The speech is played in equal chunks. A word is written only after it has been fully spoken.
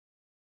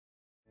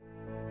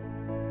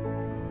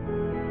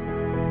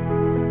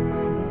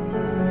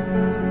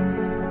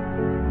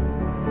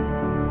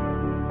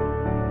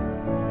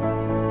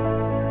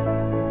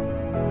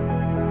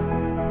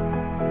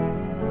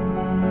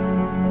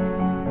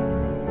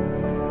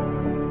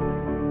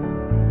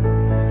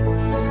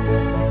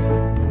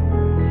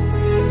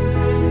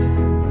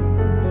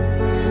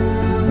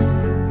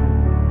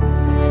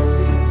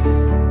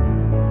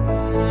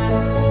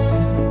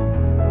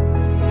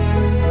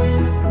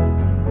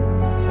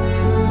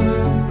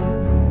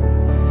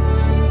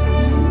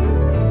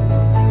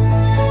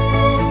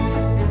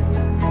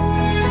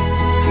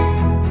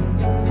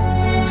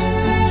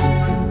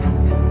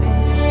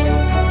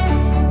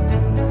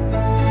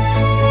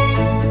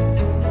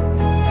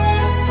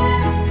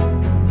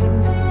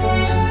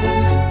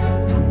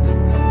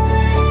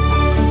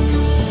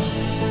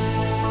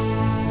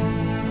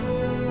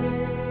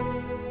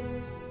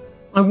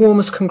My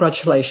warmest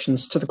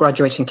congratulations to the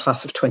graduating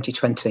class of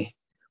 2020,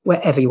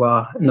 wherever you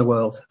are in the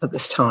world at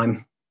this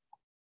time.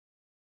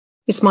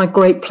 It's my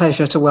great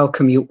pleasure to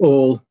welcome you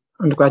all,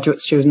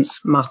 undergraduate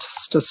students,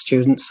 master's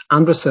students,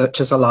 and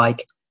researchers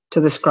alike, to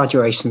this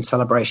graduation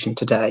celebration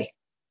today.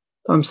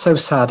 I'm so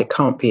sad it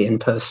can't be in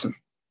person.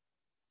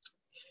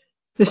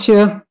 This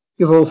year,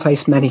 you've all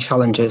faced many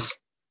challenges,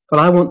 but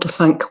I want to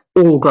thank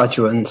all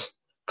graduands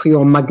for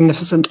your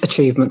magnificent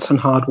achievements and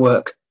hard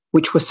work,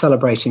 which we're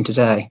celebrating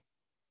today.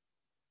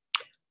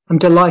 I'm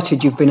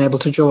delighted you've been able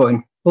to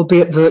join,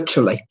 albeit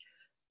virtually,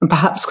 and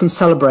perhaps can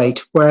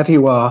celebrate wherever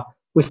you are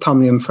with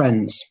family and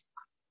friends.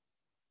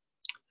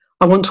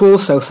 I want to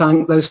also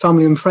thank those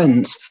family and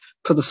friends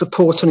for the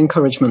support and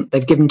encouragement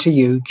they've given to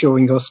you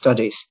during your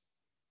studies.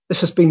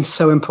 This has been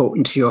so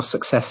important to your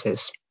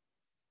successes.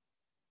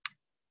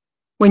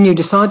 When you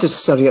decided to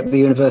study at the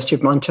University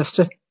of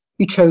Manchester,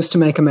 you chose to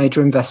make a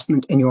major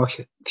investment in your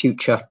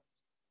future.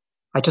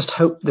 I just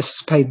hope this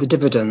has paid the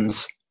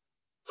dividends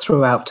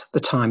throughout the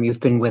time you've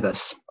been with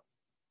us.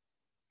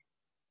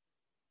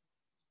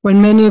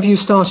 When many of you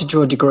started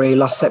your degree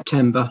last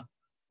September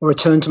or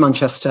returned to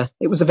Manchester,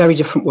 it was a very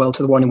different world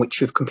to the one in which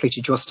you've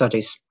completed your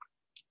studies,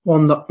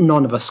 one that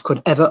none of us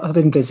could ever have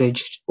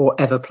envisaged or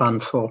ever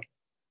planned for.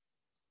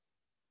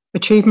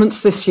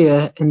 Achievements this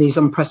year in these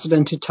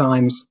unprecedented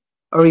times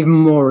are even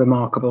more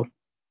remarkable.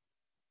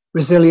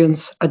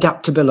 Resilience,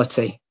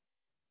 adaptability,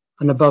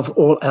 and above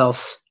all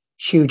else,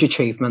 huge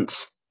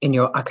achievements in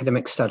your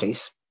academic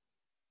studies.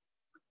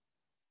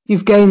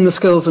 You've gained the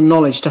skills and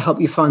knowledge to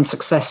help you find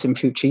success in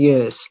future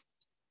years.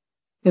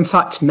 In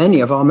fact,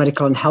 many of our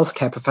medical and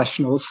healthcare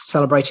professionals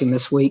celebrating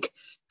this week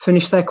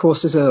finished their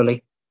courses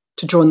early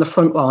to join the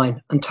front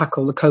line and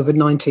tackle the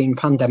COVID-19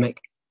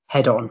 pandemic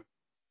head on.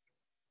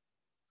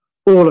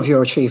 All of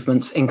your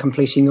achievements in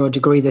completing your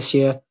degree this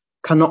year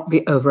cannot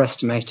be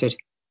overestimated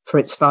for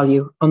its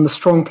value and the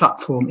strong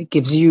platform it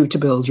gives you to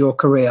build your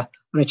career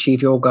and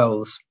achieve your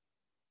goals.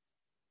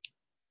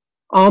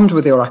 Armed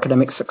with your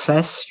academic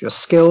success, your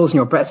skills and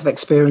your breadth of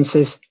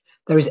experiences,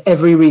 there is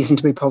every reason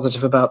to be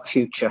positive about the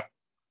future.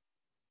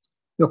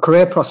 Your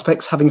career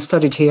prospects, having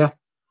studied here,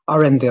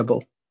 are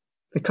enviable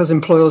because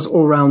employers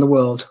all around the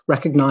world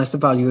recognise the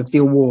value of the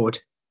award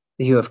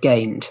that you have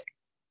gained.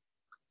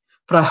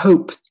 But I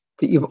hope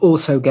that you've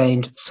also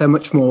gained so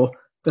much more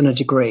than a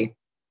degree.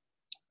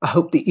 I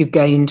hope that you've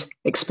gained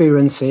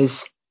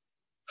experiences,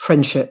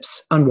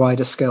 friendships, and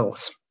wider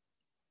skills.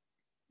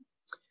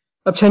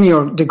 Obtaining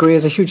your degree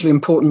is a hugely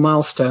important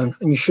milestone,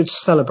 and you should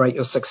celebrate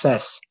your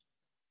success.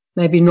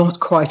 Maybe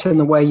not quite in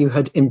the way you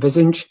had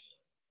envisaged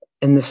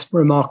in this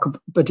remarkable,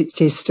 but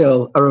it is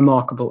still a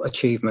remarkable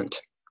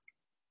achievement.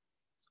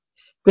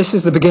 This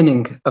is the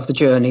beginning of the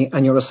journey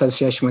and your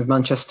association with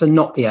Manchester,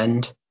 not the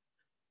end.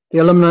 The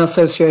Alumni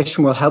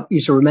Association will help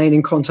you to remain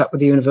in contact with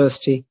the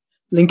university,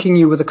 linking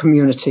you with a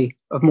community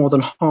of more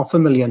than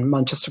 500,000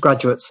 Manchester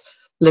graduates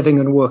living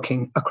and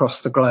working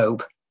across the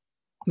globe.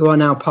 You are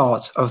now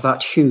part of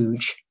that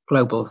huge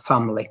global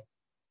family.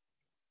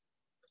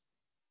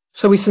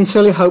 So we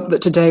sincerely hope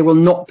that today will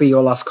not be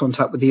your last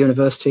contact with the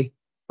university,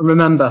 and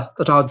remember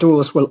that our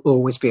doors will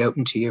always be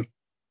open to you.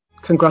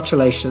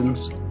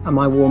 Congratulations, and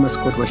my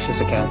warmest good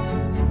wishes again.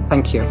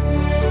 Thank you.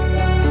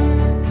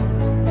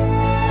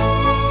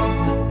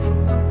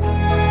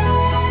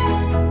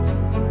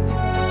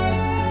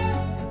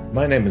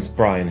 My name is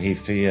Brian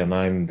Heafy, and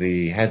I'm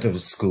the head of the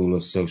School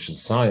of Social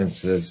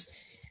Sciences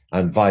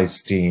and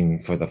Vice Dean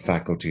for the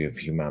Faculty of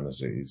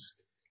Humanities.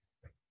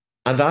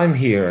 And I'm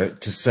here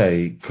to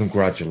say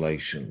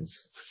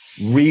congratulations.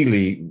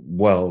 Really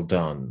well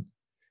done.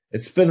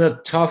 It's been a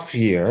tough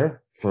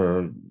year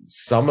for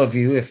some of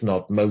you, if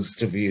not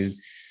most of you,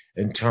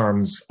 in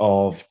terms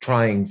of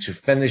trying to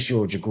finish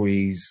your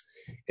degrees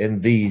in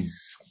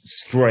these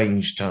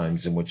strange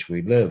times in which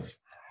we live.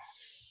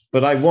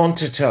 But I want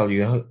to tell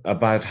you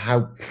about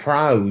how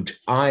proud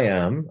I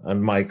am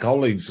and my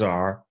colleagues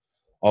are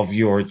of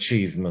your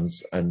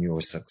achievements and your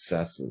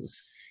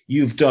successes.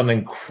 You've done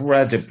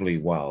incredibly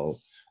well,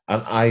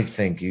 and I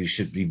think you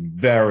should be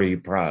very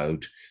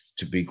proud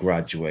to be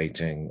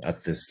graduating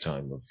at this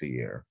time of the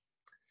year.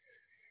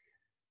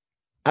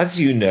 As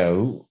you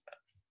know,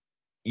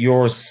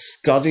 your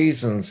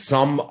studies and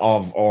some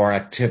of our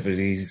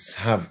activities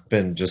have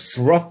been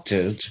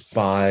disrupted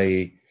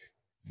by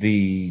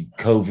the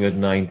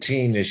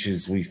COVID-19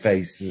 issues we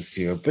face this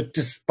year. But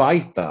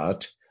despite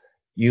that,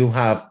 you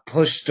have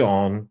pushed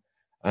on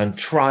and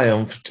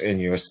triumphed in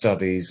your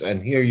studies,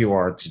 and here you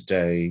are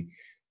today,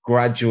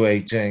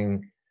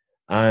 graduating,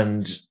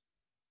 and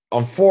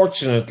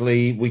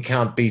unfortunately, we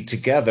can't be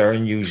together,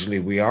 and usually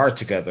we are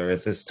together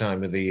at this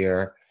time of the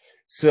year,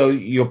 so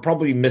you're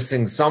probably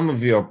missing some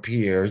of your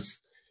peers,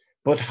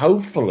 but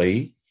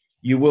hopefully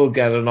you will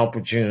get an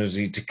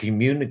opportunity to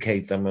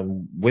communicate them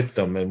and with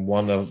them in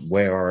one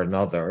way or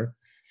another.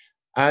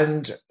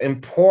 And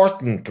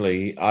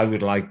importantly, I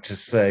would like to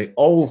say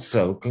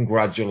also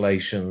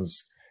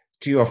congratulations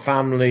to your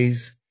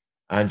families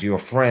and your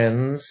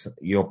friends,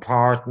 your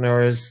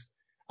partners,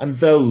 and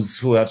those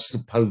who have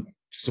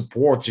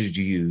supported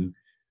you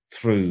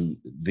through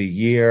the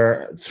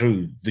year,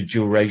 through the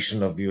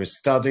duration of your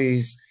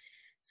studies.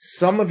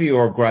 Some of you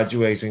are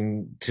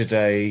graduating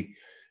today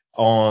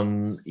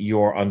on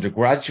your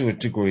undergraduate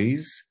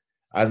degrees,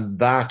 and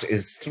that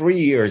is 3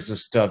 years of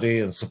study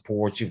and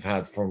support you've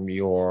had from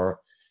your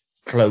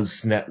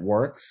close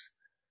networks.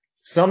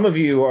 Some of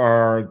you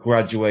are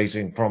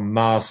graduating from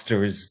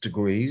master's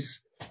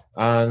degrees,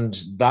 and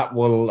that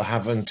will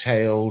have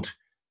entailed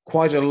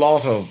quite a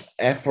lot of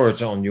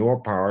effort on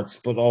your parts,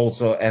 but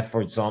also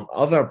efforts on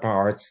other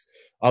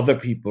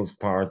people's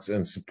parts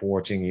in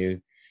supporting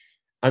you.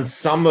 And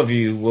some of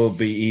you will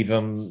be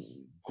even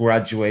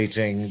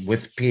graduating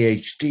with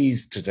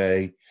PhDs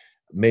today,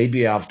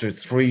 maybe after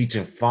 3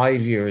 to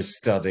 5 years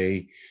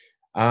study.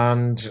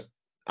 And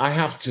I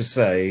have to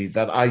say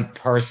that I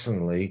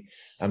personally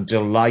am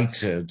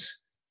delighted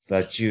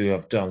that you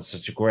have done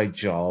such a great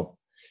job.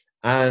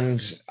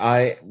 And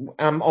I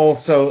am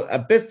also a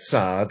bit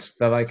sad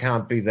that I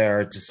can't be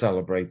there to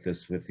celebrate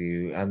this with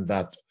you, and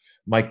that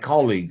my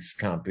colleagues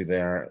can't be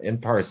there in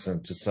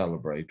person to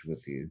celebrate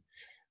with you.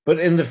 But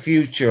in the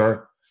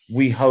future,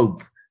 we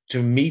hope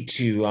to meet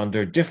you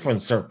under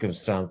different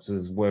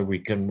circumstances where we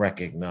can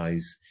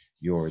recognize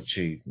your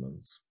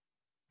achievements.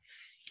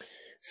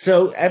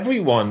 So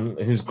everyone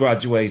who's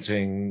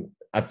graduating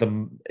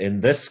in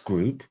this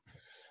group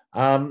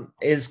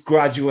is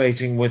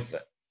graduating with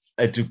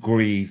a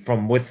degree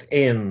from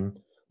within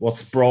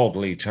what's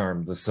broadly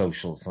termed the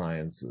social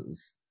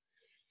sciences.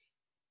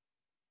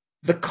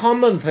 The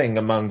common thing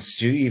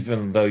amongst you,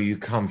 even though you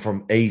come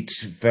from 8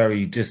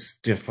 very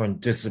different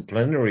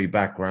disciplinary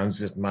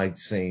backgrounds, it might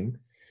seem,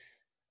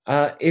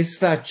 is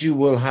that you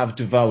will have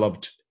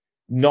developed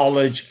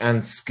knowledge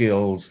and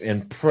skills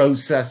in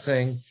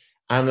processing,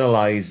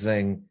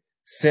 analyzing,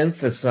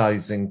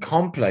 synthesizing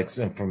complex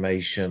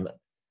information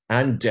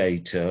and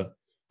data,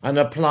 and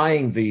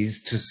applying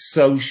these to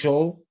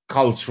social,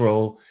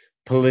 cultural,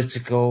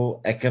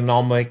 political,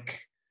 economic,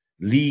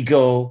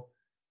 legal,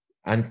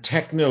 and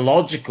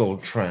technological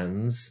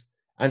trends,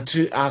 and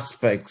to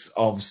aspects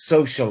of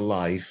social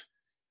life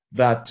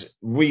that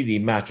really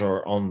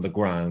matter on the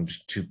ground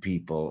to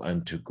people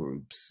and to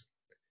groups.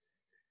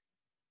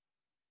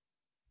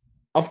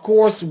 Of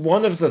course,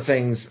 one of the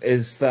things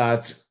is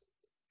that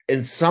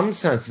in some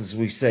senses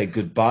we say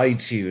goodbye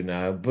to you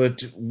now,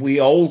 but we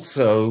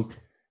also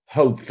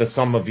hope that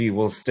some of you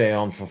will stay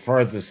on for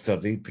further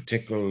study,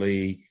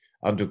 particularly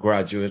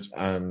undergraduate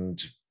and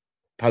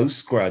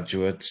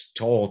postgraduate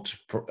taught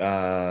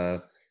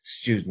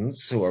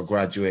students who are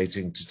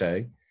graduating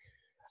today,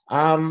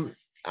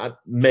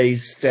 may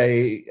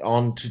stay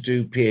on to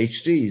do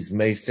PhDs,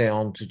 may stay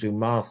on to do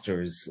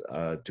master's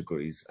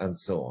degrees, and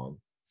so on.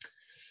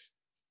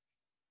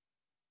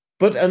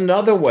 But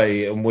another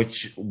way in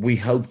which we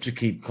hope to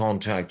keep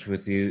contact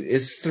with you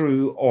is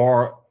through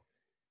our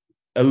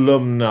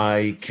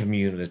alumni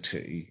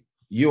community.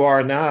 You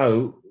are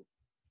now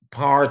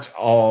part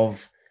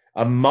of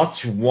a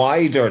much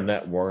wider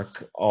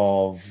network,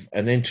 of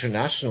an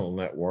international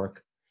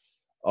network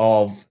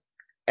of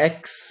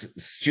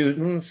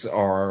ex-students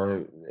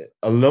or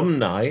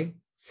alumni,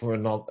 for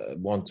not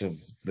want of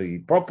the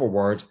proper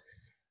word,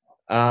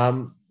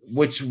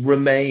 which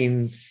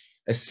remain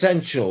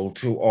essential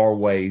to our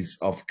ways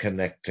of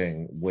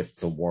connecting with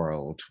the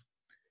world.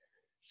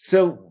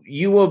 So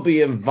you will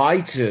be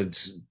invited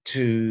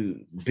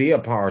to be a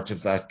part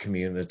of that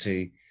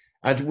community,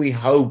 and we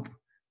hope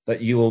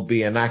that you will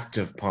be an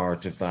active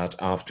part of that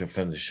after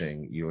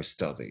finishing your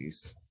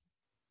studies.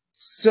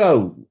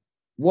 So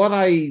what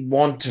I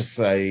want to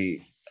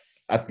say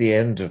at the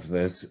end of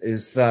this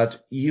is that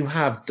you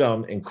have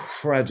done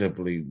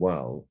incredibly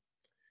well.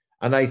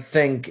 And I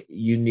think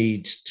you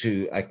need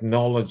to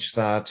acknowledge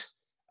that.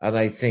 And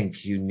I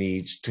think you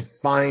need to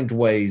find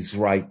ways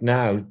right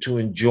now to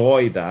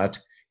enjoy that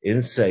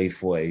in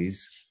safe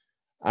ways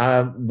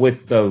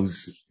with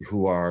those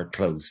who are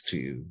close to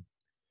you.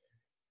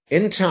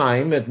 In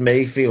time, it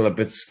may feel a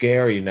bit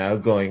scary now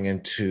going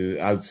into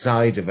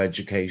outside of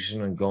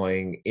education and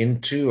going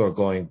into or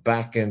going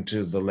back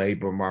into the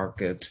labor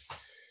market,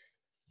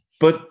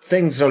 but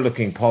things are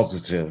looking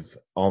positive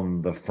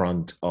on the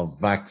front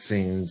of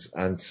vaccines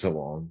and so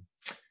on.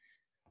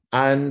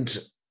 And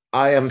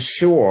I am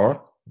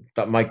sure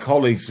that my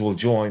colleagues will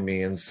join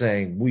me in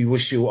saying we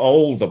wish you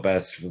all the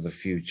best for the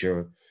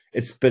future.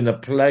 It's been a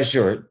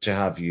pleasure to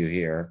have you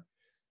here,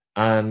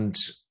 and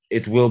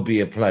it will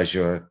be a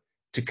pleasure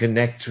to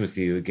connect with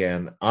you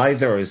again,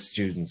 either as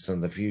students in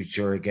the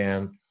future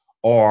again,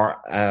 or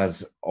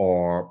as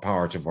or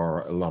part of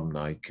our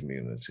alumni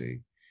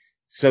community.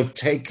 So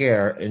take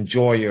care,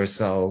 enjoy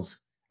yourselves,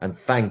 and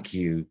thank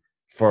you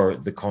for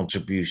the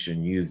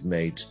contribution you've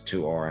made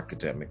to our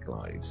academic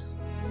lives.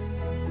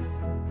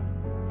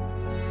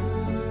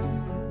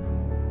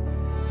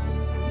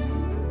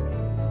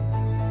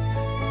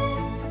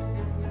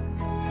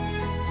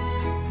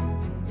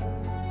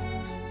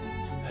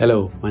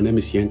 Hello, my name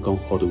is Yenkon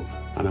Hodu,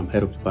 and I'm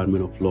head of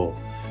Department of Law.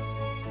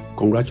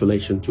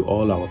 Congratulations to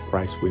all our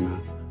prize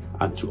winners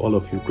and to all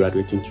of you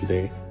graduating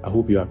today. I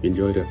hope you have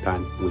enjoyed your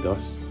time with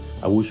us.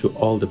 I wish you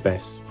all the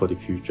best for the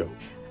future.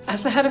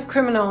 As the head of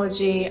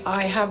criminology,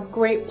 I have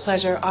great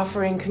pleasure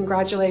offering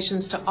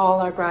congratulations to all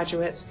our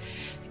graduates.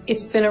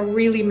 It's been a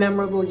really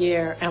memorable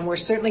year and we're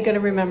certainly going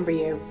to remember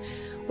you.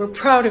 We're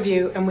proud of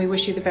you and we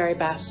wish you the very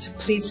best.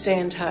 Please stay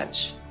in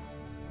touch.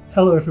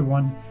 Hello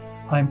everyone,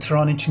 I'm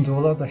Tarani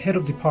Chindola, the head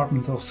of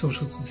Department of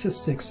Social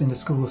Statistics in the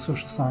School of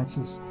Social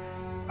Sciences.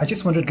 I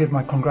just wanted to give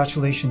my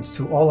congratulations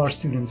to all our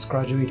students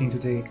graduating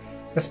today,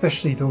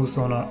 especially those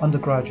on our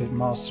undergraduate,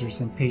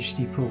 master's and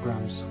PhD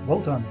programs. Well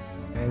done.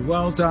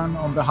 Well done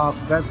on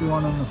behalf of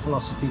everyone on the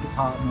philosophy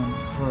department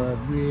for a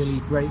really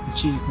great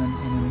achievement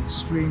in an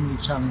extremely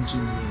challenging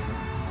year.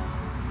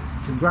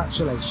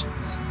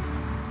 Congratulations.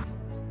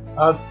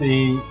 As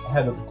the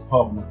head of the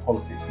Department of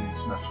Politics and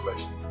International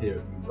Relations here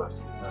at the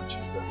University of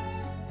Manchester,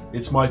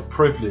 it's my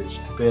privilege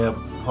to be able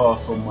to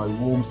pass on my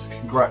warmest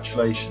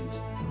congratulations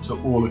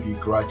to all of you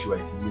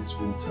graduating this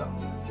winter.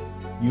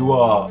 You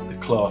are the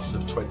class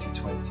of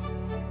 2020.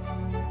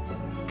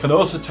 Can I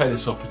also take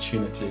this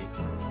opportunity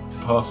to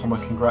pass on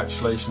my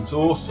congratulations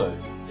also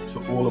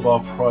to all of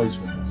our prize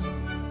winners.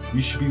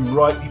 You should be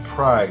rightly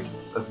proud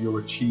of your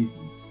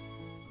achievements.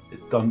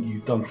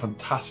 You've done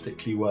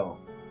fantastically well.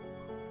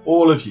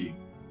 All of you,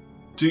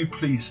 do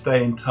please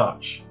stay in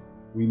touch.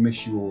 We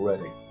miss you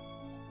already.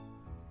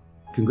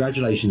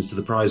 Congratulations to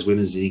the prize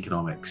winners in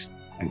economics,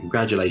 and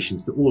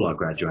congratulations to all our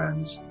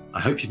graduands.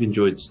 I hope you've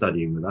enjoyed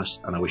studying with us,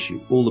 and I wish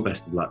you all the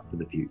best of luck for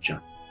the future.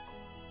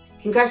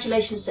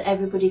 Congratulations to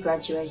everybody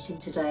graduating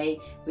today.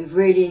 We've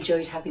really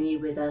enjoyed having you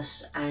with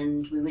us,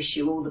 and we wish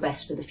you all the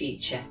best for the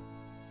future.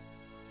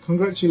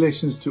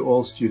 Congratulations to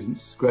all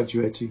students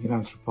graduating in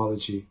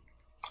anthropology.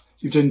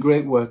 You've done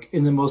great work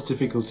in the most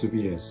difficult of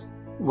years.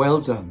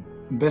 Well done,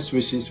 and best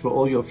wishes for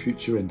all your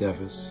future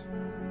endeavours.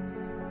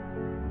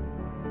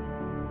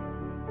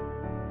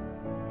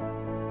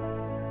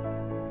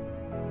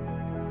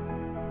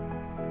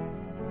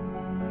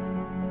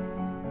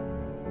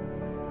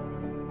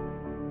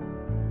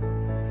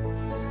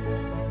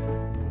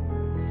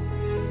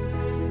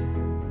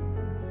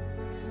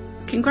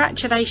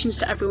 Congratulations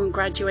to everyone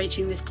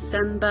graduating this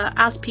December.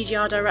 As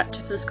PGR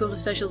Director for the School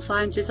of Social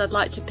Sciences, I'd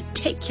like to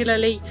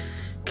particularly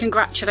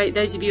congratulate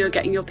those of you who are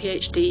getting your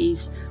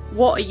PhDs.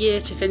 What a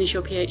year to finish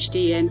your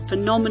PhD in.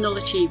 Phenomenal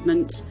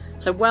achievements.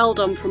 So well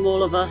done from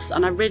all of us,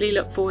 and I really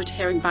look forward to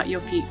hearing about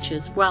your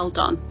futures. Well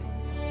done.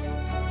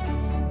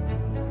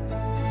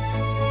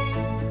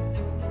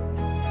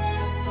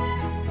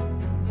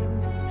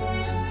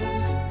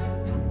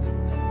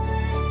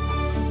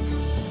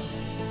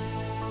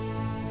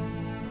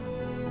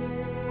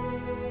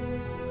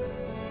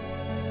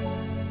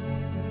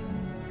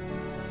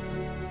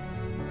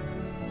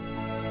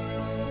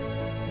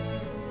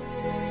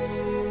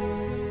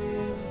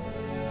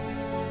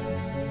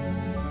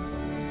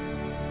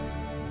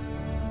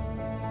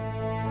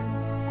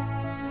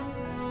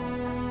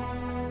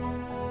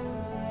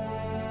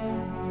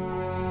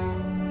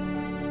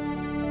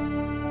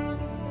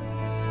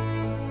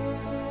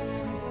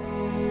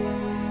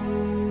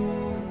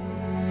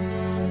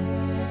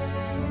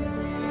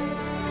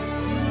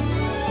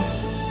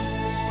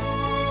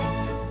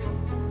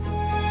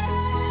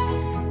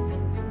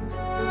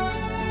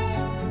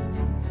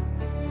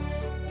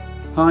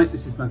 Hi,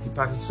 this is Matthew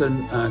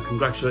Patterson.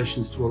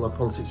 Congratulations to all our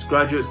politics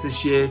graduates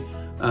this year,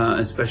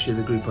 especially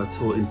the group I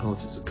taught in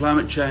politics of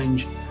climate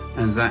change,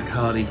 and Zach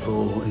Hardy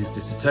for his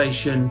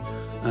dissertation.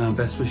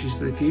 Best wishes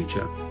for the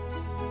future.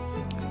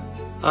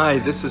 Hi,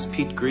 this is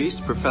Pete Grease,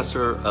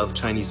 Professor of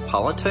Chinese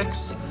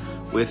Politics,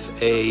 with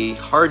a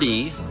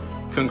hearty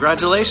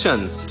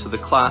congratulations to the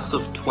class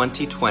of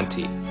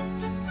 2020.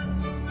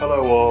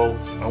 Hello all.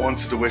 I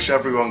wanted to wish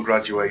everyone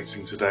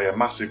graduating today a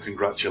massive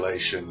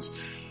congratulations,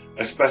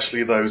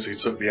 especially those who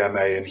took the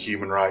MA in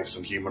Human Rights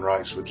and Human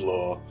Rights with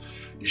Law.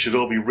 You should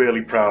all be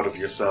really proud of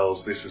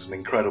yourselves. This is an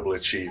incredible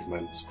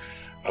achievement.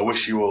 I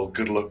wish you all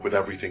good luck with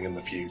everything in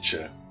the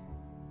future.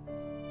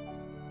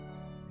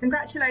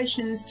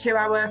 Congratulations to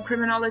our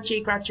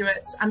criminology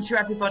graduates and to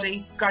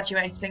everybody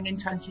graduating in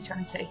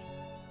 2020.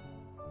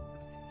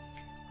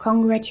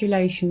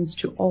 Congratulations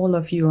to all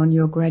of you on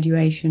your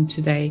graduation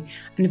today,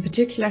 and a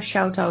particular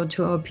shout out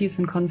to our Peace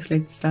and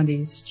Conflict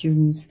Studies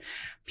students.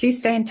 Please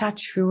stay in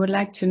touch. We would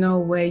like to know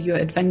where your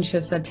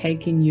adventures are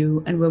taking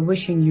you, and we're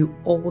wishing you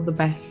all the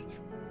best.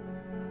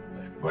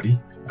 Everybody,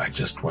 I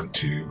just want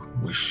to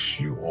wish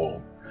you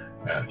all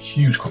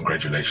huge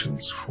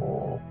congratulations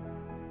for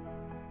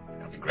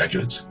becoming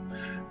graduates,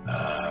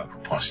 for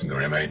passing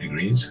your MA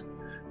degrees.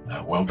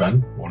 Well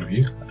done, all of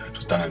you. It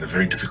was done under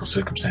very difficult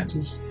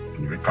circumstances.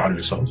 I'm very proud of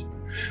yourselves.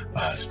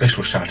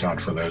 Special shout out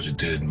for those who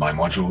did my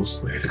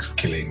modules, the ethics of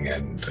killing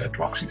and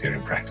democracy theory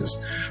and practice.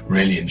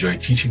 Really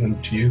enjoyed teaching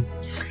them to you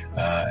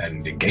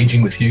and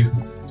engaging with you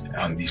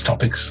on these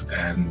topics,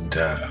 and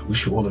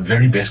wish you all the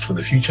very best for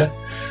the future,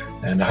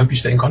 and I hope you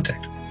stay in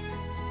contact.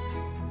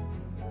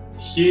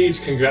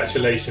 Huge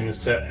congratulations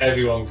to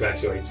everyone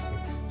graduating,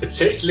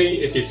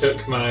 particularly if you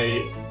took my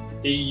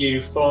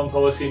EU foreign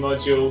policy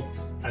module,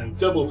 and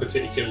double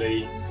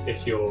particularly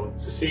if you're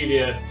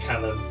Cecilia,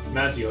 Callum,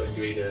 Maddie or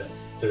Ingrida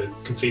for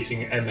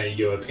completing MA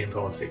European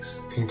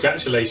Politics.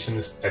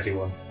 Congratulations,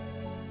 everyone.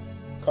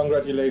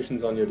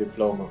 Congratulations on your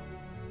diploma.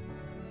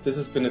 This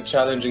has been a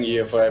challenging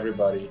year for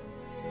everybody,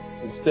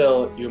 and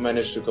still you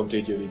managed to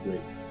complete your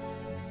degree.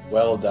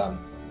 Well done.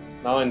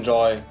 Now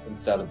enjoy and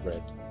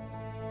celebrate.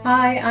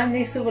 Hi, I'm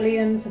Lisa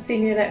Williams, a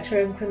Senior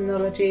Lecturer in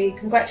Criminology.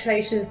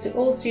 Congratulations to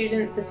all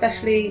students,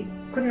 especially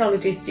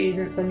Criminology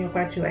students, on your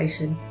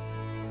graduation.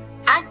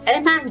 As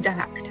MA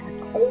Director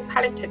for all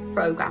politics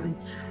programmes,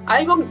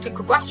 I want to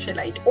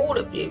congratulate all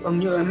of you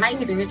on your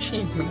amazing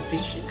achievements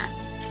this year.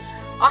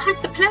 I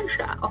had the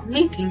pleasure of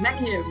meeting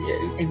many of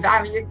you in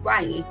various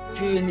ways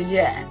during the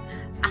year,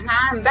 and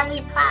I am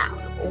very proud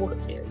of all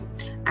of you,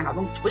 and I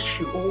want to wish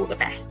you all the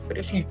best for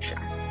the future.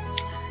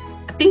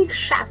 A big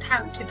shout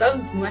out to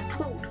those who have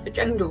taught for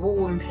Gender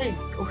War and Peace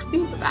or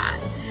Superman.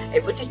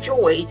 It was a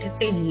joy to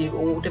see you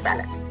all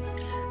develop.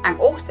 And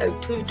also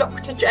to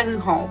Dr. Jen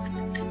Hobbs,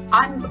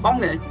 I'm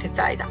honoured to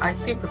say that I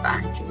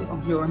supervised you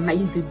on your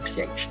amazing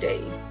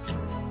PhD.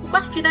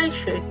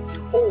 Congratulations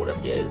to all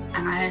of you,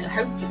 and I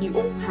hope that you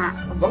all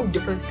have a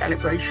wonderful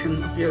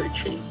celebration of your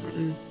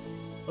achievements.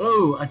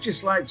 Hello, I'd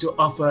just like to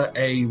offer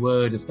a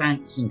word of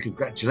thanks and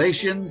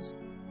congratulations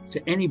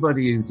to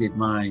anybody who did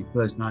my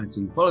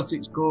personality and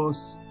politics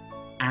course,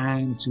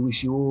 and to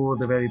wish you all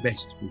the very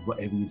best with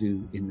whatever you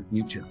do in the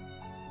future.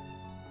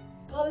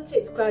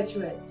 Politics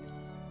graduates,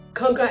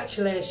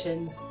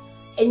 congratulations.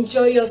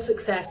 Enjoy your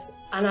success,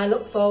 and I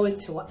look forward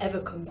to whatever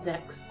comes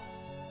next.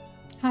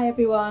 Hi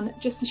everyone,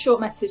 just a short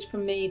message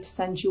from me to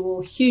send you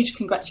all huge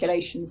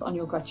congratulations on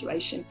your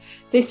graduation.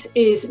 This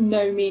is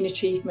no mean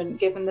achievement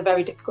given the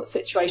very difficult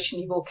situation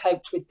you've all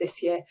coped with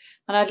this year,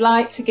 and I'd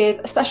like to give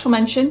a special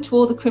mention to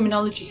all the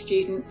criminology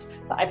students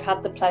that I've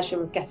had the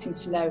pleasure of getting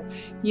to know.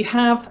 You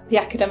have the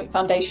academic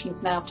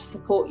foundations now to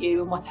support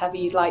you in whatever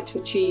you'd like to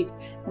achieve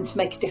and to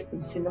make a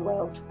difference in the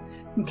world.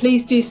 And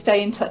please do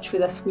stay in touch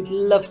with us, we'd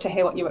love to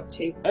hear what you're up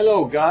to.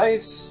 Hello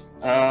guys.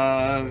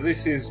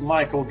 This is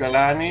Michael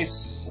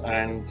Galanis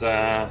and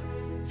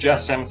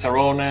Jassem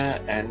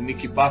Tarone and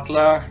Nikki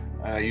Butler.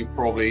 You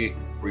probably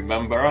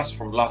remember us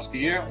from last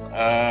year.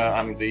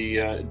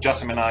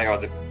 Jassem and I are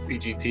the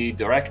PGT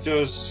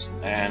directors,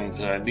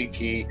 and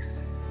Nikki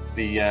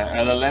the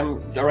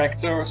LLM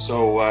director.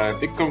 So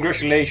big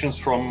congratulations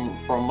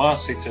from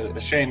us. It's a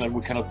shame that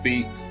we cannot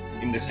be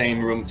in the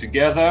same room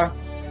together,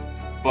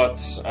 but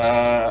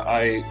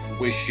I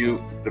wish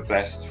you the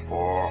best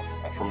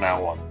from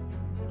now on.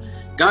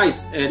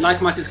 Guys,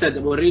 like Michael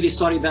said, we're really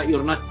sorry that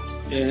you're not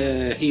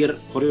here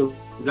for your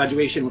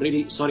graduation. We're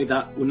really sorry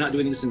that we're not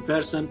doing this in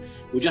person.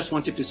 We just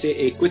wanted to say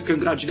a quick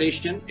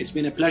congratulations. It's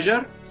been a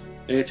pleasure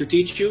to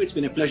teach you. It's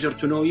been a pleasure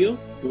to know you.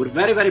 We're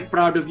very, very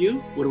proud of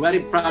you. We're very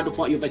proud of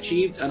what you've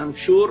achieved. And I'm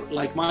sure,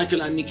 like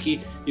Michael and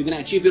Nikki, you're going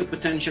to achieve your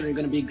potential. You're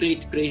going to be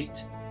great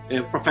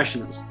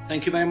professionals.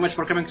 Thank you very much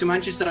for coming to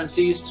Manchester, and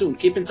see you soon.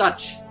 Keep in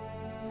touch.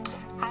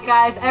 Hi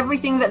guys,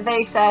 everything that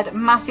they said,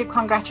 massive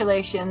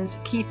congratulations,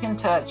 keep in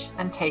touch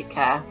and take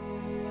care.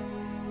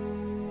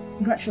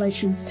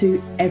 Congratulations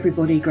to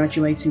everybody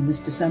graduating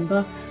this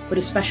December, but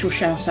a special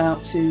shout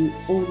out to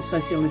all the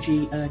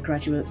sociology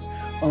graduates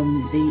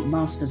on the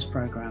master's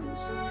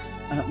programmes.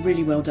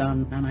 Really well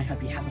done, and I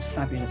hope you have a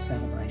fabulous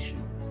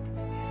celebration.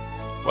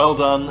 Well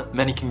done,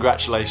 many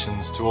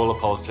congratulations to all the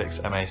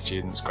Politics MA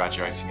students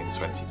graduating in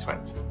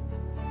 2020.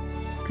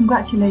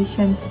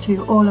 Congratulations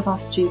to all of our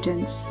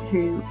students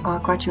who are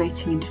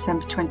graduating in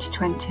December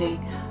 2020.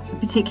 A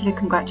particular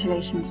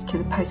congratulations to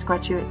the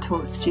postgraduate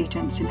taught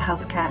students in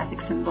healthcare,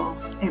 ethics and law.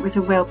 It was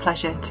a real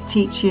pleasure to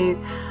teach you,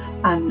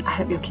 and I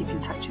hope you'll keep in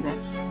touch with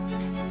us.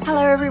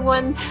 Hello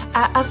everyone.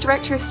 As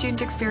Director of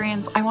Student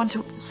Experience, I want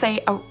to say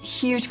a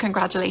huge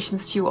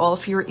congratulations to you all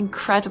for your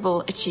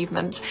incredible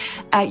achievement.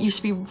 You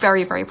should be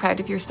very, very proud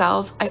of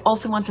yourselves. I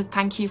also want to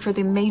thank you for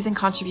the amazing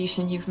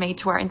contribution you've made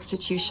to our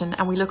institution,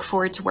 and we look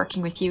forward to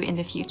working with you in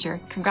the future.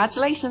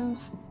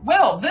 Congratulations.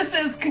 Well, this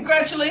is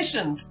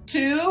congratulations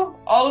to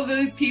all of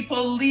the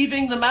people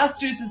leaving the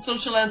Masters in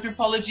Social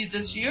Anthropology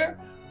this year.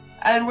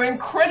 And we're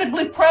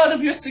incredibly proud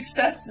of your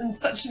success in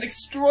such an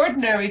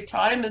extraordinary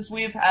time as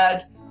we've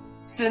had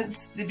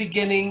since the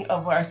beginning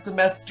of our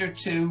semester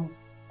 2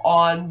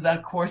 on the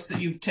course that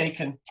you've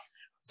taken.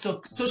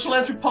 So social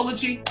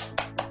anthropology,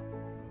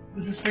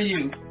 this is for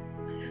you.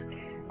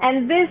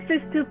 And this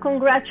is to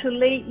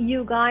congratulate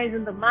you guys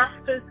in the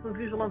Masters for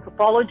Visual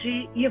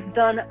Anthropology. You've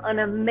done an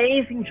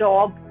amazing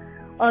job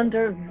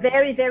under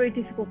very, very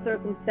difficult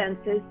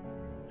circumstances.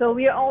 So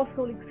we are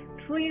also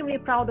extremely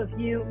proud of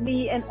you,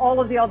 me and all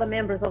of the other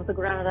members of the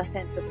Granada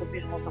Center for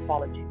Visual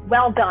Anthropology.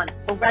 Well done.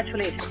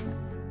 Congratulations.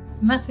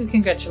 Massive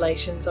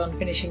congratulations on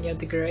finishing your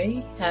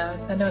degree.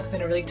 I know it's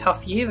been a really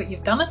tough year, but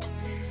you've done it.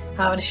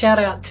 And a shout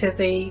out to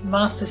the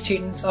Master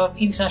students of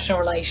International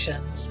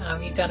Relations.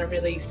 You've done a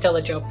really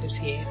stellar job this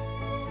year.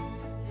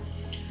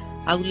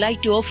 I would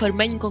like to offer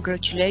many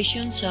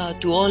congratulations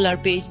to all our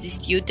PhD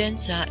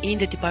students in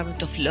the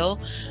Department of Law: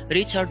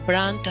 Richard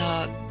Brandt,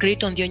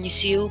 Kriton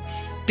Dionisiou,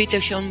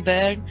 Peter Sean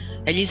Byrne,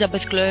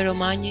 Elizabeth Chloe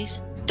Romanis,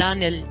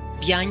 Daniel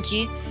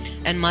Bianchi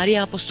and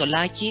Maria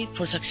Apostolaki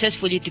for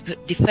successfully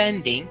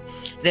defending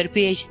their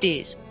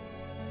PhDs.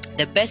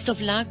 The best of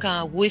luck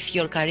with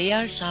your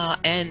careers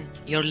and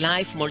your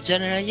life more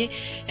generally,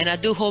 and I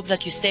do hope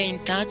that you stay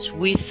in touch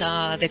with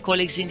the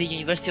colleagues in the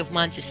University of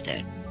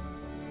Manchester.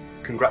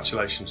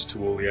 Congratulations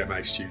to all the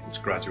MA students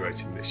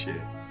graduating this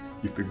year.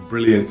 You've been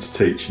brilliant to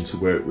teach and to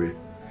work with,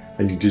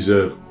 and you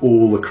deserve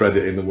all the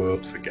credit in the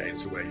world for getting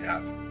to where you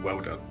have.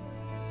 Well done.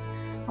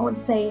 I want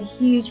to say a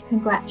huge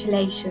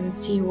congratulations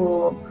to you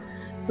all.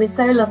 We're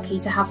so lucky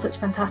to have such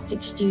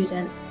fantastic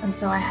students, and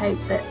so I hope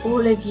that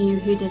all of you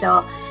who did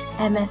our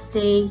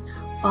MSc,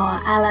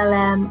 our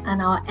LLM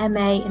and our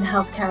MA in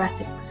Healthcare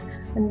Ethics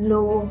and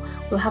Law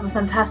will have a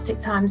fantastic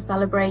time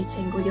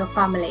celebrating with your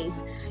families.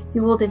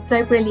 You all did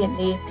so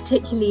brilliantly,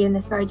 particularly in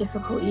this very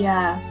difficult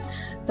year.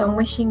 So I'm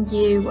wishing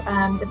you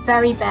the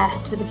very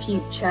best for the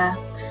future,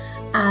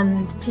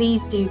 and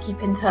please do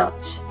keep in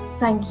touch.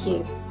 Thank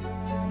you.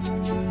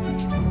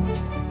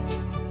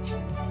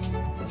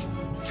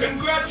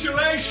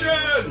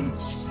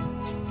 Congratulations!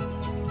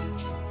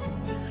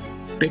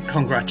 Big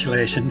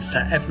congratulations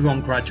to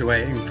everyone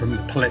graduating from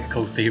the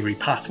political theory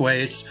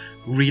pathways.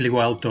 Really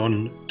well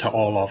done to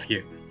all of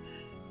you.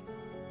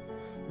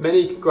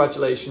 Many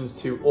congratulations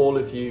to all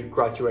of you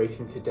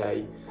graduating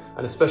today,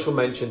 and a special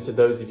mention to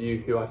those of you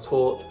who have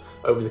taught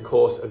over the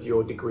course of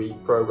your degree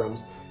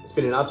programs. It's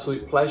been an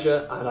absolute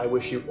pleasure, and I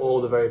wish you all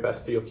the very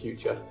best for your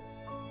future.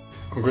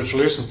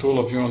 Congratulations to all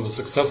of you on the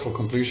successful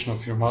completion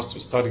of your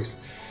master's studies.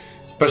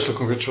 Special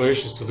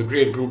congratulations to the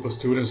great group of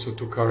students who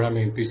took our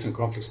MA in Peace and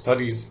Conflict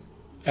Studies,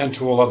 and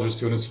to all other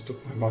students who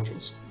took my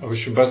modules. I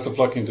wish you best of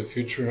luck in the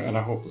future, and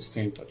I hope we'll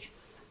stay in touch.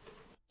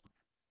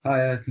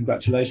 Hi,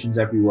 congratulations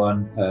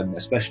everyone,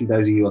 especially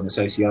those of you on the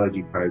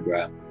sociology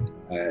program.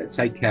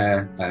 Take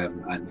care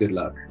and good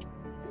luck.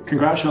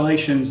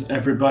 Congratulations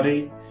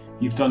everybody.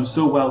 You've done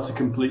so well to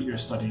complete your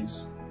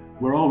studies.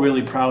 We're all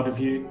really proud of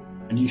you,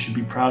 and you should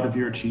be proud of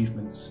your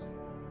achievements.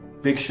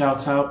 Big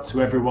shout out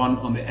to everyone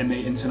on the MA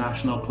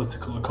International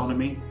Political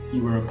Economy.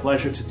 You were a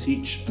pleasure to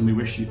teach, and we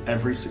wish you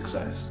every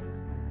success.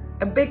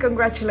 A big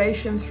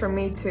congratulations from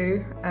me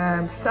too.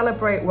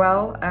 Celebrate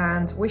well,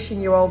 and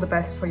wishing you all the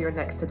best for your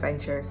next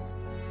adventures.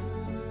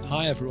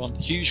 Hi everyone,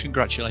 huge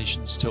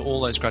congratulations to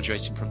all those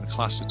graduating from the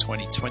class of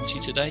 2020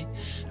 today,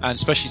 and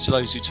especially to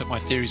those who took my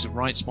Theories of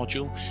Rights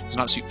module. It's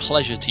an absolute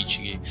pleasure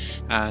teaching you,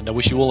 and I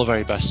wish you all the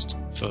very best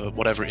for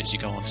whatever it is you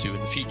go on to in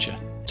the future.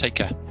 Take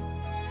care.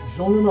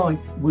 Jean and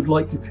I would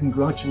like to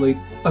congratulate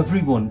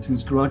everyone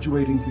who's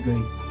graduating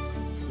today,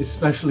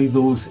 especially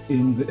those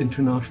in the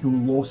international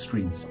law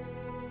streams.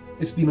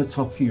 It's been a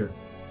tough year,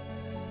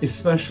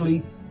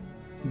 especially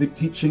the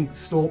teaching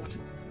stopped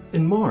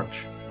in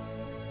March.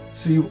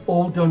 So you've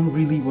all done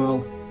really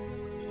well,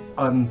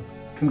 and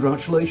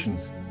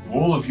congratulations.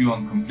 All of you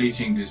on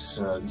completing this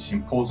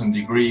important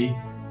degree,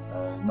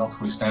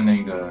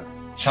 notwithstanding the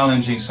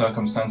challenging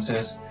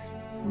circumstances.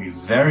 We're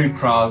very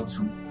proud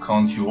to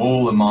count you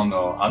all among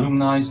our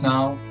alumni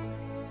now.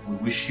 We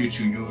wish you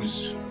to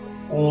use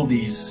all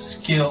these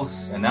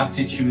skills and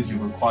aptitudes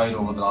you've acquired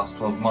over the last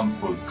 12 months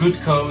for a good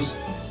cause,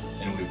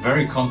 and we're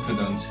very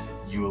confident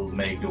you will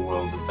make the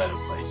world a better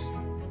place.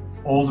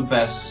 All the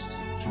best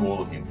to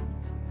all of you.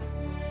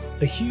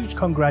 A huge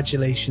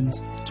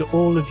congratulations to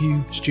all of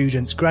you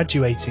students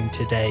graduating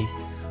today.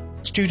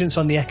 Students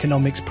on the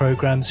economics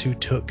programs who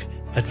took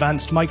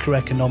Advanced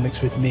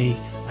Microeconomics with me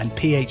and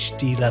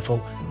PhD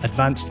level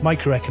Advanced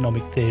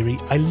Microeconomic Theory.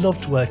 I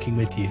loved working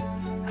with you,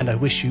 and I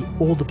wish you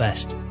all the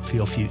best for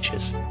your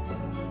futures.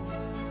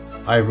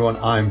 Hi everyone,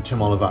 I'm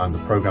Tim Oliver. I'm the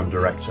Programme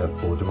Director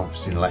for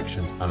Democracy and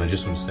Elections, and I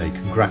just want to say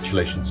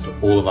congratulations to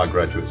all of our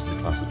graduates in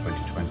the class of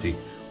 2020.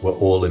 We're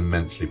all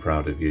immensely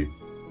proud of you.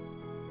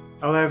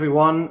 Hello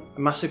everyone, a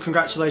massive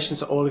congratulations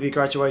to all of you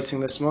graduating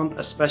this month,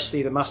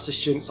 especially the master's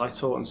students I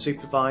taught and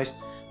supervised,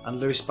 and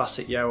Lewis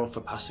Bassett Yarrow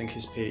for passing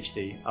his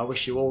PhD. I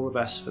wish you all the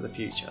best for the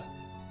future.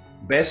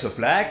 Best of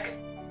luck.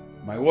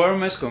 My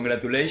warmest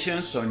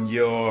congratulations on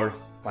your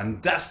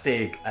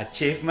fantastic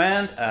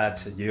achievement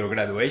at your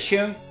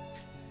graduation.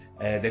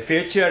 The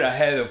future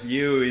ahead of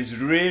you is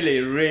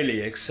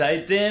really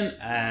exciting,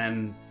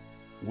 and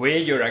we,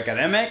 your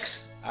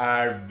academics,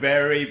 are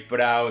very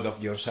proud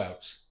of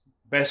yourselves.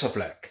 Best of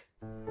luck.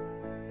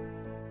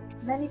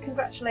 Many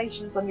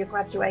congratulations on your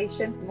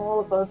graduation from all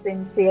of us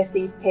in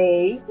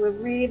CFEP. We're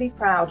really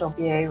proud of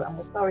you, and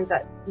we're sorry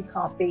that we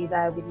can't be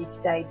there with you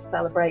today to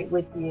celebrate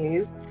with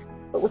you.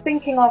 But we're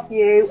thinking of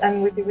you,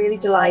 and we'd be really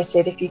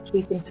delighted if you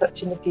keep in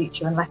touch in the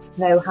future and let us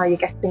know how you're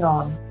getting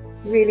on.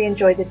 Really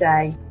enjoy the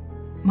day.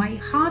 My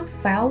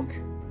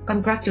heartfelt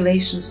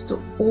congratulations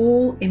to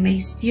all MA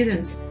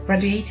students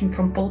graduating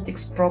from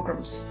politics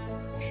programs.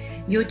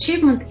 Your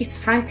achievement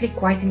is frankly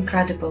quite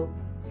incredible.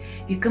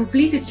 You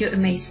completed your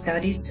MA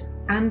studies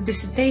and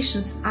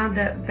dissertations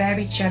under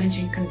very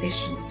challenging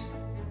conditions.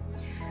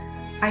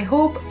 I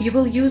hope you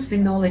will use the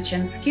knowledge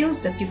and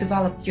skills that you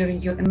developed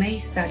during your MA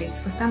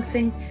studies for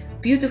something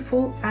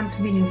beautiful and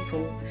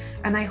meaningful,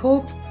 and I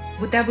hope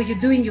whatever you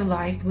do in your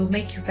life will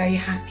make you very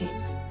happy.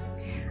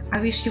 I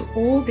wish you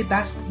all the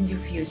best in your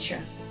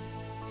future.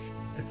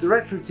 As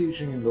Director of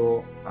Teaching in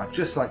Law, I'd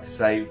just like to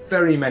say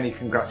very many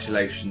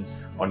congratulations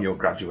on your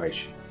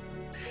graduation.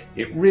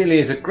 It really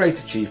is a great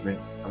achievement,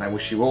 and I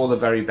wish you all the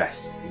very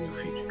best in your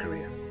future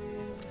career.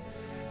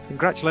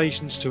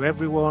 Congratulations to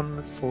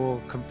everyone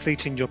for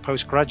completing your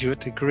postgraduate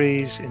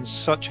degrees in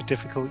such a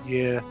difficult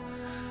year.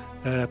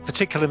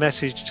 Particular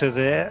message to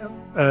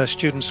the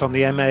students on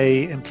the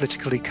MA in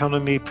Political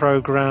Economy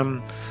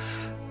programme.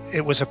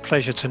 It was a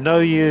pleasure to know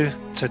you,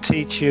 to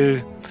teach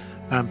you,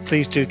 and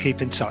please do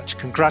keep in touch.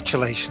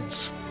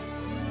 Congratulations.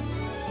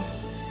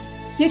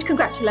 Huge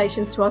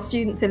congratulations to our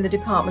students in the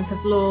Department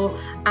of Law,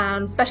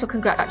 and special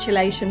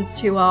congratulations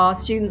to our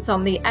students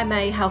on the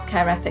MA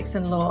Healthcare Ethics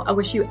and Law. I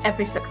wish you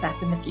every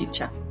success in the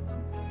future.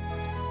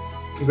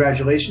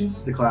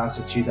 Congratulations to the class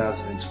of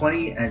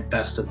 2020 and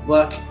best of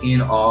luck in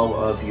all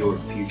of your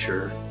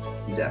future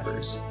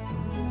endeavors.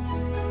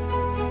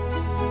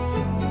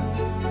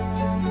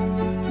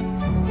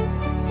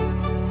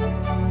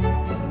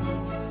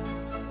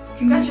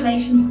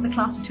 Congratulations to the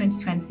class of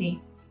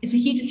 2020. It's a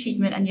huge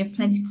achievement and you have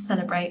plenty to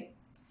celebrate.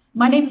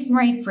 My name is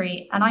Mairead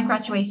Bree and I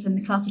graduated in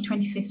the class of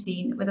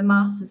 2015 with a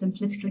Masters in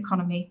Political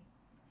Economy.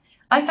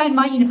 I found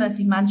my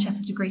University of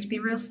Manchester degree to be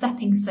a real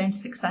stepping stone to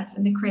success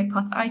in the career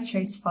path I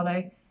chose to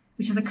follow,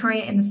 which is a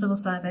career in the civil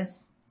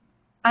service.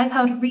 I've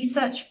held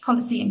research,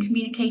 policy and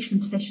communication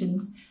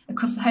positions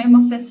across the Home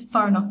Office,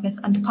 Foreign Office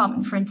and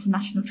Department for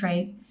International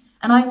Trade,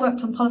 and I've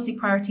worked on policy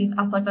priorities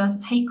as diverse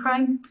as hate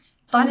crime,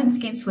 violence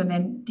against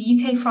women,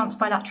 the UK-France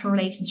bilateral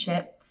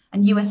relationship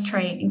and US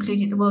trade,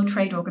 including the World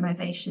Trade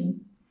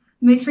Organization.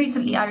 Most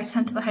recently, I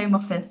returned to the Home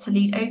Office to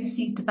lead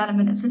overseas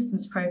development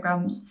assistance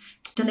programmes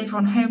to deliver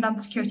on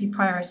homeland security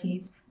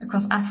priorities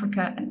across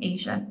Africa and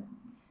Asia.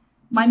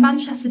 My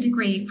Manchester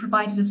degree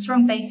provided a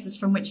strong basis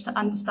from which to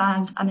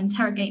understand and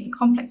interrogate the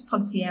complex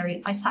policy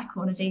areas I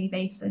tackle on a daily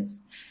basis,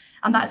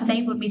 and that has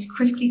enabled me to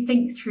critically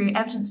think through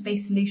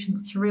evidence-based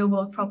solutions to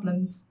real-world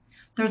problems.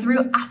 There is a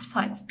real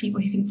appetite for people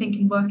who can think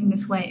and work in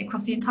this way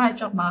across the entire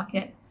job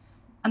market,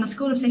 and the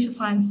School of Social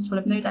Sciences will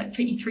have no doubt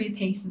put you through the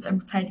paces and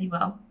prepared you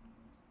well.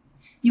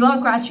 You are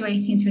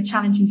graduating into a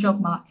challenging job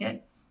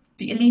market,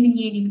 but you're leaving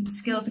uni with the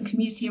skills and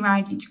community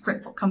around you to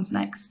grip what comes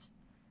next.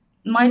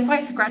 My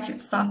advice for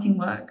graduates starting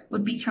work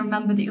would be to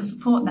remember that your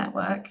support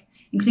network,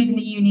 including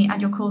the uni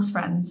and your course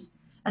friends,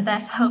 are there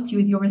to help you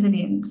with your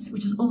resilience,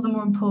 which is all the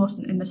more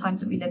important in the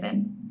times that we live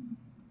in.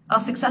 Our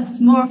success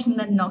is more often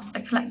than not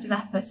a collective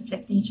effort of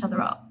lifting each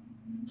other up.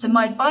 So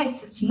my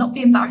advice is to not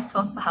be embarrassed to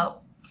ask for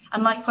help,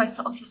 and likewise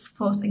to offer your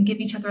support and give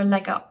each other a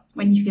leg up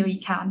when you feel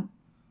you can.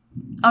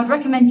 I would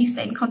recommend you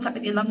stay in contact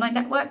with the alumni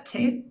network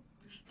too.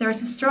 There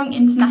is a strong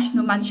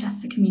international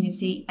Manchester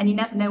community and you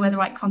never know where the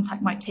right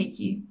contact might take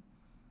you.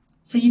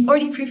 So you've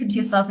already proven to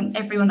yourself and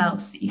everyone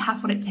else that you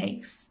have what it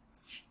takes.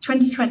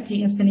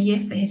 2020 has been a year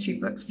for the history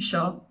books for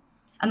sure,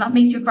 and that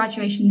makes your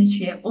graduation this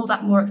year all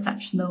that more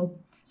exceptional.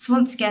 So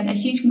once again, a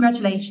huge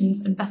congratulations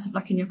and best of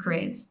luck in your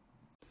careers.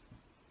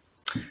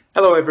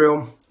 Hello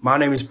everyone, my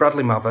name is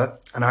Bradley Mather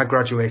and I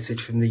graduated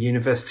from the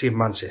University of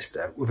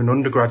Manchester with an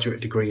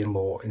undergraduate degree in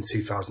law in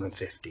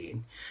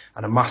 2015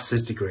 and a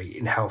master's degree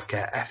in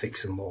healthcare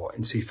ethics and law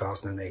in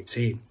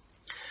 2018.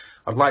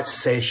 I'd like to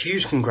say a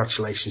huge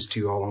congratulations to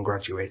you all on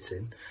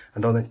graduating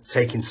and on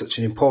taking such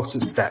an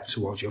important step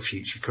towards your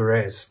future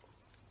careers.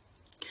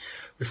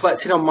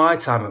 Reflecting on my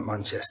time at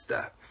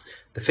Manchester,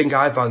 the thing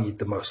I valued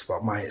the most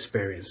about my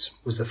experience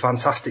was the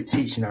fantastic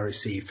teaching I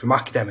received from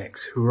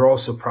academics who were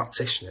also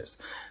practitioners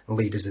and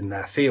leaders in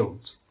their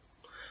fields,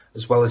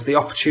 as well as the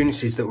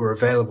opportunities that were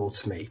available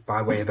to me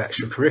by way of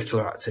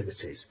extracurricular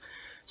activities,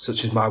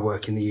 such as my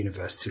work in the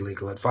University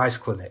Legal Advice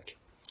Clinic.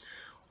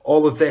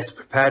 All of this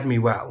prepared me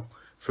well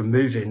for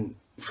moving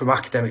from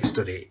academic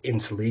study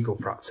into legal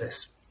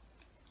practice.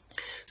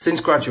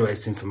 Since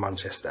graduating from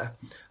Manchester,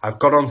 I've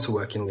gone on to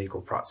work in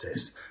legal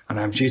practice and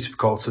I'm due to be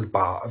called to the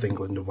Bar of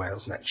England and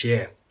Wales next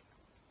year.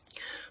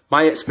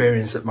 My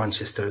experience at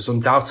Manchester has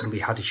undoubtedly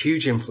had a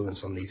huge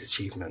influence on these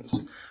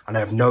achievements, and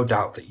I have no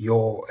doubt that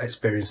your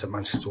experience at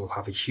Manchester will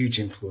have a huge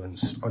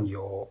influence on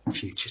your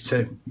future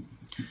too.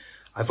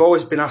 I've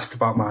always been asked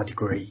about my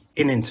degree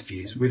in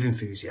interviews with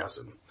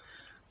enthusiasm,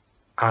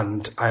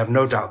 and I have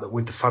no doubt that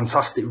with the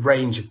fantastic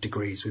range of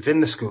degrees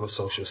within the School of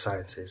Social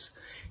Sciences,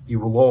 you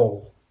will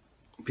all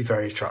be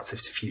very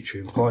attractive to future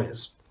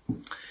employers.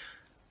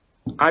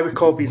 I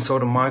recall being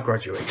told on my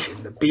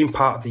graduation that being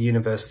part of the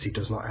university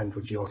does not end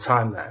with your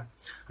time there,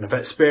 and I've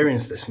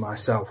experienced this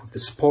myself with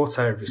the support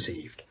I have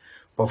received,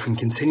 both in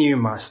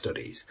continuing my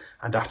studies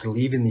and after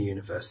leaving the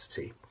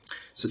university,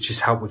 such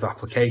as help with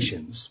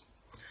applications.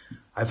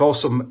 I've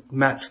also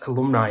met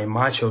alumni in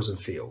my chosen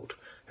field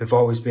who have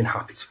always been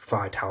happy to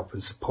provide help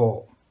and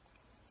support.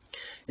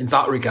 In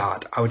that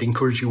regard, I would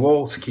encourage you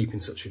all to keep in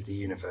touch with the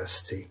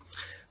university,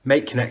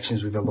 make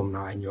connections with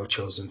alumni in your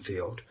chosen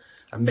field,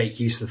 and make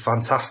use of the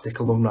fantastic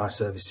alumni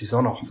services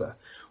on offer,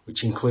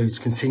 which includes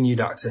continued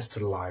access to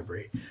the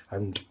library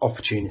and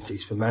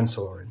opportunities for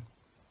mentoring.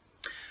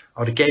 I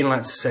would again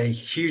like to say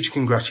huge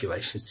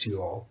congratulations to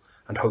you all,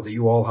 and hope that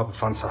you all have a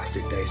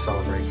fantastic day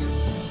celebrating.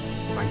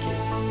 Thank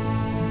you.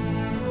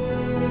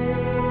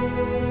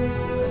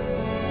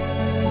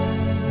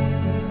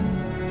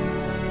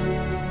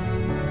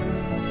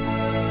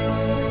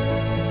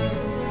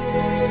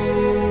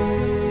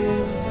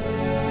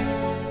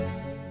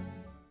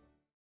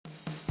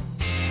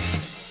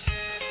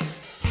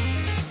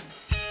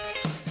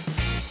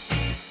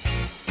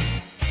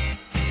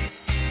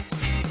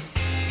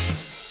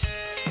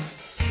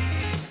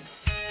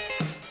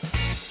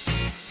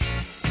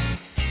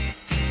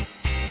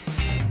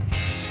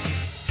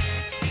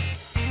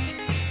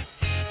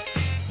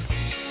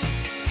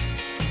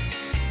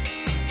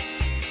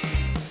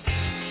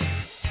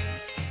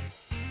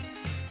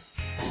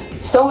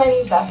 So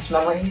many best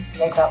memories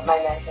make up my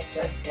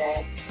Manchester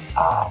experience.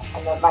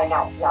 I met my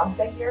now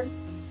fiance here,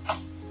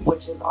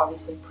 which is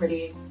obviously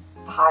pretty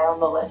high on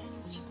the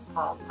list.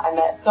 I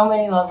met so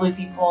many lovely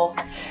people,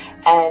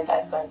 and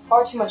I spent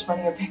far too much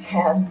money at big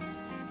hands.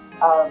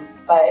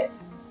 But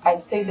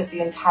I'd say that the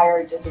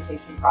entire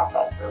dissertation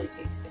process really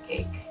takes the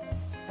cake.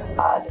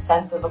 The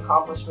sense of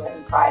accomplishment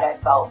and pride I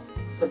felt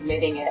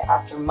submitting it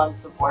after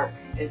months of work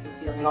is a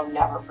feeling I'll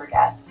never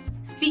forget.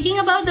 Speaking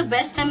about the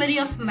best memory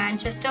of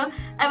Manchester,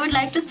 I would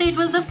like to say it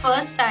was the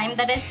first time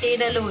that I stayed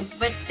alone,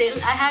 but still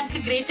I had the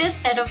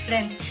greatest set of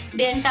friends,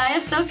 the entire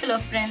circle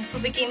of friends who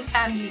became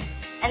family.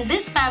 And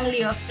this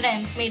family of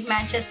friends made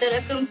Manchester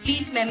a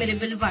complete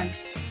memorable one.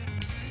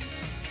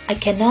 I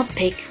cannot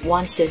pick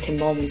one certain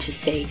moment to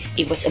say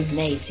it was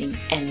amazing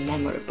and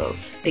memorable,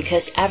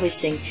 because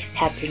everything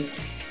happened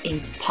in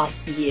the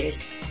past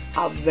years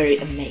are very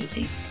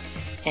amazing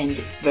and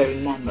very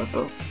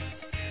memorable.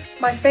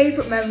 My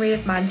favourite memory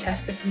of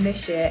Manchester from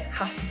this year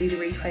has to be the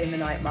Reclaim the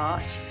Night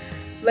March.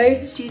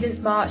 Loads of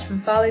students marched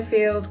from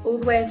Fallowfield all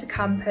the way into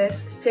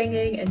campus,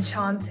 singing and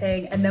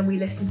chanting, and then we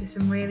listened to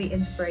some really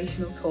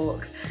inspirational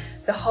talks.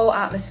 The whole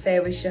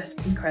atmosphere was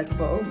just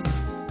incredible.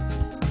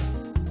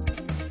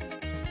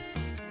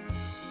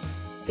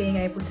 Being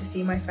able to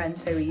see my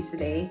friends so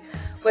easily,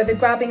 whether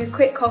grabbing a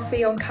quick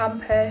coffee on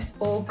campus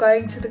or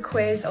going to the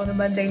quiz on a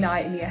Monday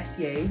night in the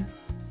SU.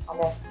 I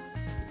miss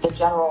the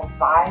general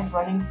vibe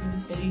running through the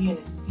city and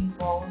its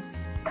people.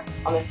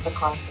 I miss the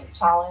constant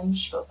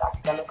challenge, both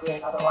academically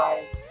and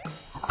otherwise.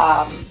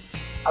 I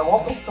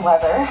won't miss the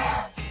weather,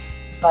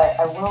 but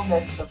I will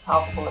miss the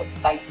palpable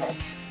excitement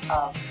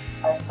of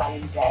a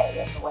sunny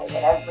day and the way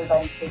that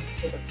everybody takes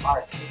to the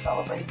park to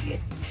celebrate the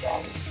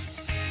occasion.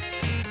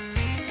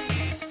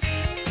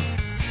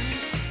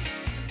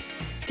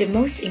 The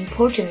most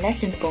important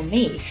lesson for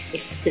me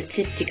is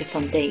statistical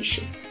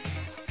foundation.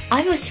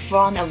 I was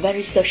from a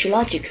very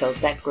sociological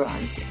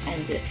background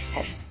and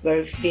have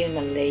very few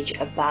knowledge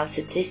about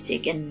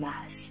statistics and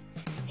math.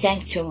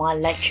 Thanks to my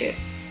lecturer,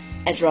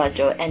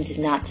 Eduardo and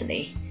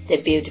Natalie, they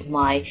built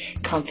my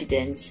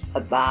confidence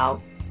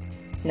about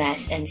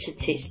math and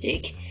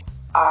statistics.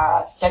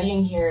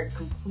 Studying here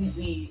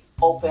completely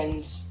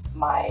opened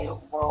my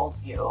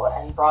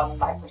worldview and broadened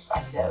my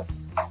perspective.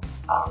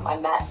 I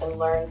met and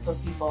learned from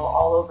people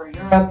all over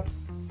Europe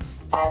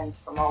and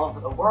from all over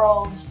the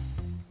world.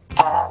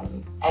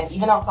 And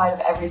even outside of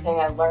everything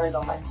I learned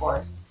on my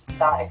course,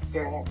 that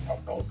experience, I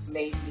think,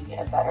 made me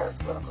a better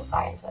political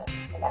scientist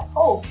and, I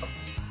hope,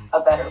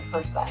 a better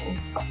person.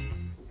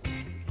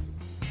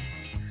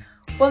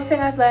 One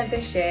thing I've learned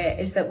this year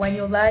is that when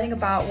you're learning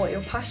about what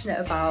you're passionate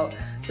about,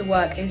 the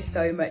work is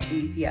so much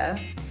easier.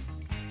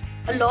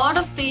 A lot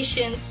of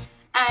patience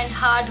and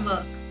hard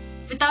work,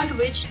 without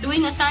which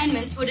doing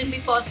assignments wouldn't be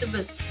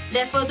possible.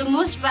 Therefore, the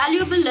most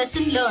valuable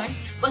lesson learned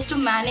was to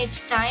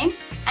manage time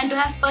and to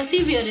have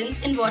perseverance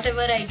in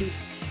whatever I do.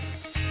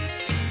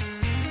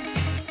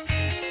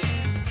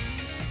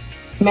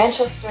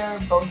 Manchester,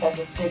 both as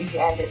a city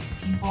and its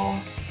people,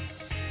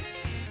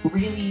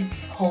 really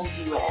pulls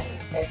you in.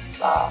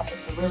 It's a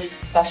really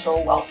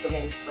special,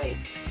 welcoming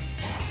place.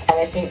 And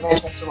I think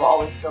Manchester will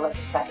always feel like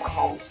a second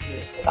home to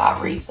me for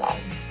that reason.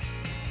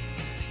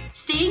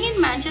 Staying in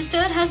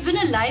Manchester has been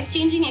a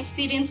life-changing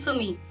experience for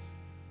me.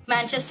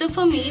 Manchester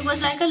for me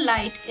was like a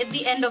light at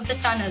the end of the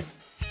tunnel.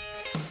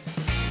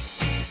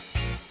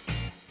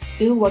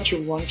 Do what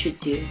you want to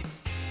do,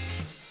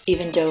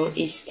 even though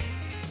it's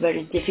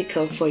very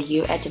difficult for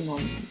you at the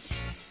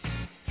moment.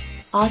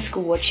 Ask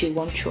what you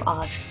want to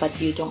ask, but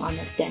you don't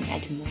understand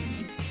at the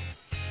moment.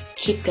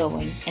 Keep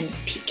going and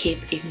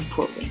keep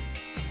improving.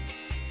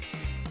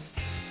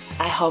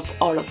 I hope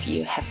all of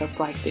you have a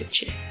bright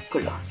future.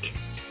 Good luck.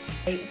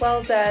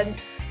 Well done,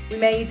 we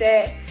made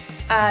it.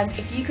 And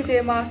if you could do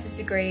a master's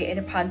degree in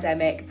a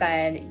pandemic,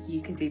 then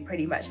you can do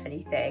pretty much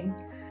anything.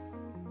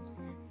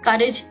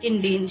 Courage in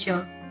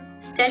danger.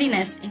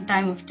 Steadiness in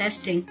time of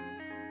testing,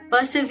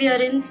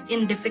 perseverance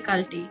in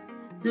difficulty,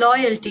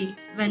 loyalty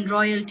when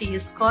royalty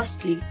is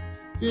costly,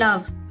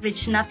 love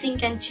which nothing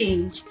can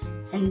change,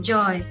 and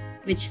joy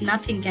which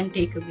nothing can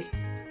take away.